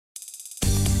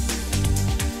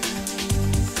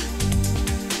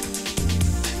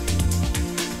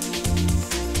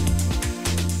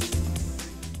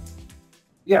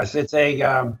Yes, it's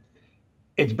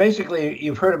basically,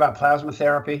 you've heard about plasma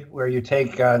therapy, where you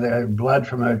take the blood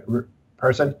from a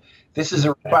person. This is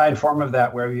a refined form of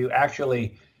that, where you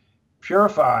actually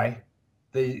purify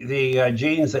the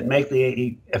genes that make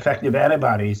the effective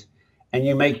antibodies, and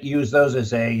you use those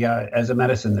as a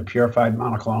medicine, the purified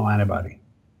monoclonal antibody.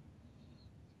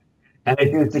 And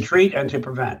it's used to treat and to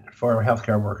prevent for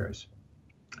healthcare workers.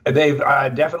 They've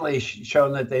definitely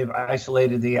shown that they've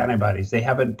isolated the antibodies. They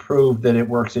haven't proved that it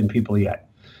works in people yet,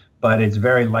 but it's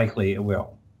very likely it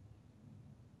will.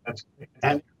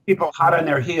 And people hot on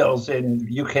their heels in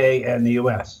UK and the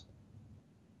US.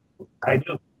 I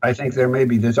do. I think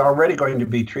there's already going to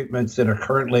be treatments that are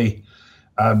currently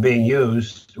being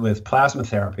used with plasma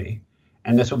therapy,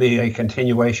 and this will be a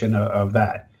continuation of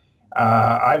that.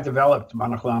 I've developed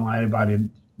monoclonal antibody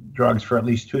drugs for at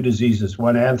least 2 diseases,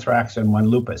 one anthrax and one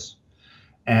lupus.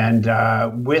 And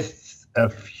with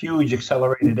a huge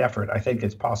accelerated effort, I think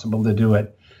it's possible to do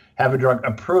it, have a drug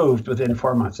approved within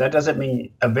 4 months. That doesn't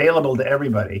mean available to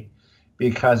everybody,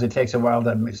 because it takes a while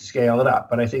to scale it up.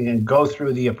 But I think it can go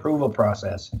through the approval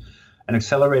process, an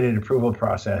accelerated approval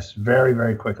process, very,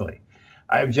 very quickly.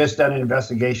 I've just done an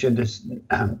investigation to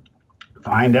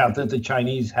find out that the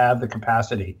Chinese have the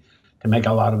capacity to make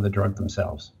a lot of the drug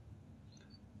themselves.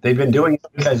 They've been doing it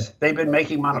because they've been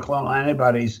making monoclonal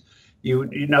antibodies. You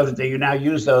know that you now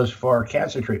use those for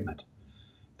cancer treatment,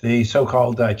 the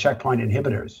so-called checkpoint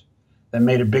inhibitors that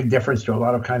made a big difference to a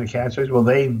lot of kind of cancers. Well,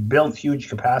 they built huge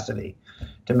capacity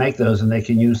to make those, and they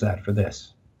can use that for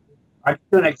this. I'll give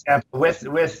you an example with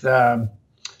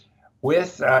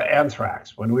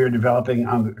anthrax. When we were developing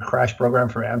the crash program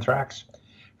for anthrax,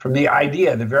 from the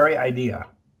very idea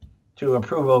to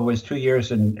approval was 2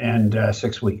 years and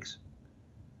 6 weeks.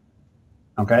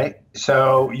 Okay,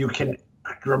 so you can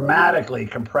dramatically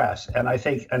compress, and I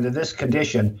think under this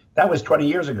condition, that was 20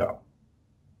 years ago.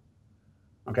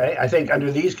 Okay, I think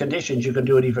under these conditions, you can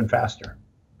do it even faster.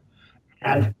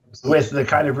 And with the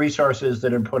kind of resources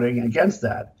that are putting against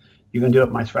that, you can do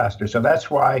it much faster. So that's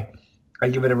why I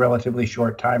give it a relatively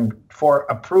short time for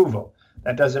approval.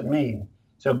 That doesn't mean,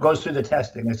 so it goes through the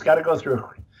testing. It's got to go through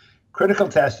a critical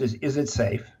test. Is it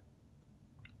safe?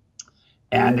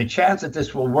 And the chance that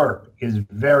this will work is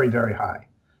very, very high,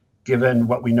 given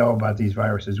what we know about these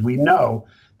viruses. We know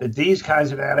that these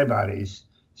kinds of antibodies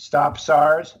stop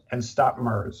SARS and stop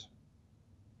MERS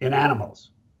in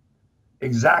animals.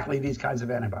 Exactly these kinds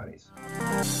of antibodies.